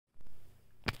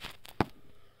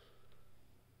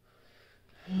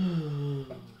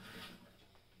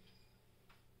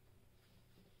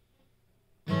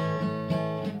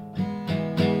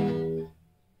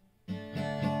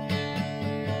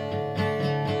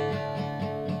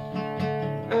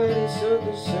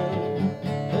something soon,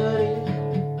 honey.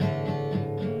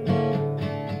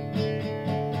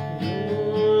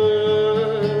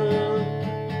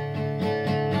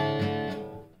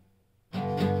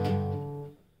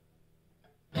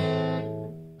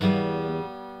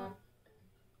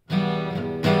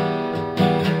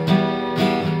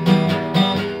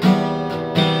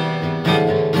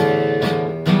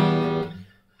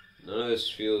 None of this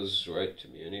feels right to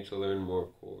me. I need to learn more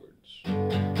chords.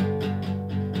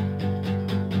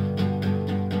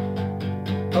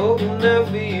 Hoping out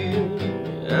for you,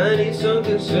 I need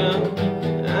something sound,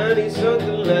 I need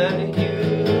something like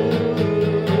you.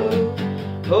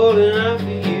 Holding out for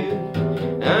you,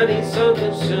 I need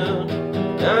something sound,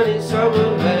 I need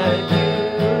someone like you.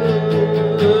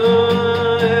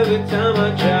 Every time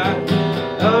I try,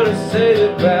 I wanna say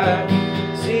goodbye.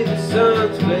 See the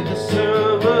sun split the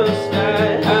summer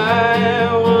sky.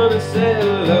 I wanna say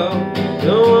hello,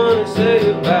 don't wanna say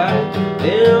goodbye.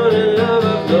 The only love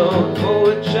I've known, for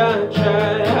which I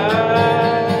try.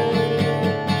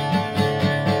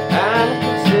 I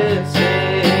can still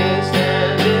see it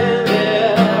standing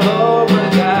there. Oh my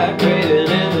God, breathing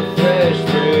in the fresh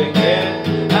spring air.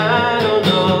 I don't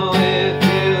know if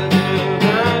you do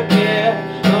not care.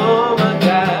 Oh my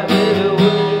God, baby,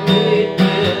 would you meet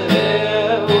me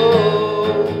there? Oh.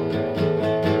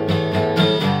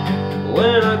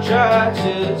 When I try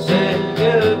to say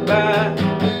goodbye,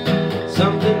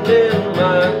 something in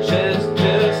my chest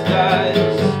just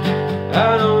dies. I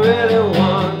don't really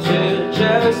want to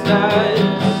chastise.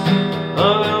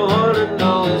 All I wanna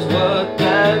know is what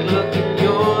that look in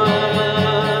your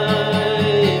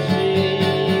eyes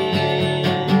mean.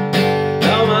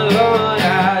 Oh my Lord, I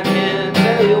can't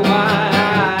tell you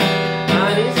why. I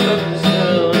need something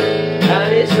soon, I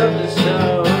need something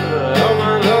soon. Oh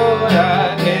my Lord, I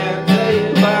can't tell you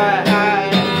why. I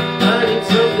need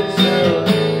something soon,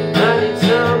 I need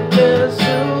something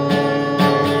soon.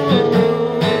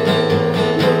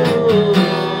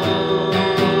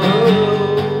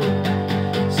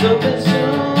 Something soon.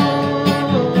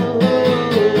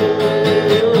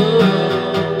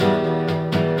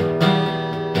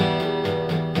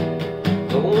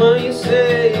 But when you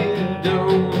say you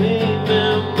don't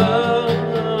remember,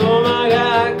 oh my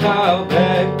God, call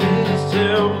back this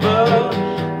timber.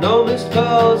 No missed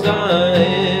calls, I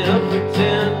ain't a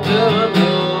pretender, I'm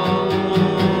yours.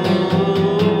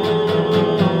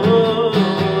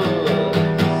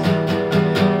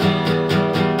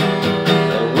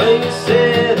 And when you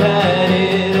say that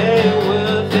it ain't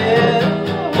worth it,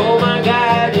 oh my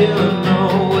God, you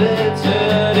know it's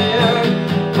hurting.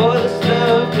 For the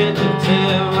stuff, can't you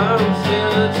tell I'm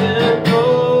certain? No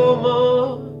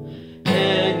more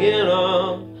hanging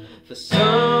on for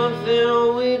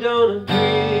something we don't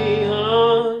agree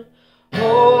on.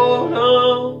 Hold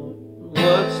on,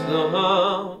 what's the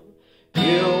harm?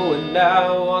 You and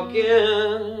I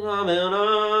walking arm in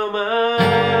arm.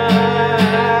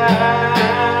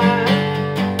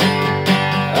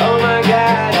 Oh my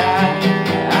God,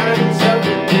 I need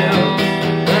something new,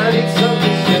 I need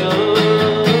something soon.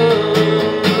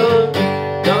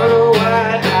 Don't know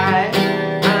why I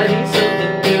need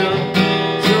something new,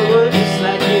 someone just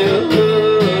like you.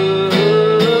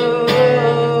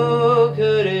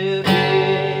 Could it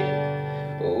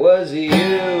be, or was it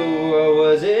you?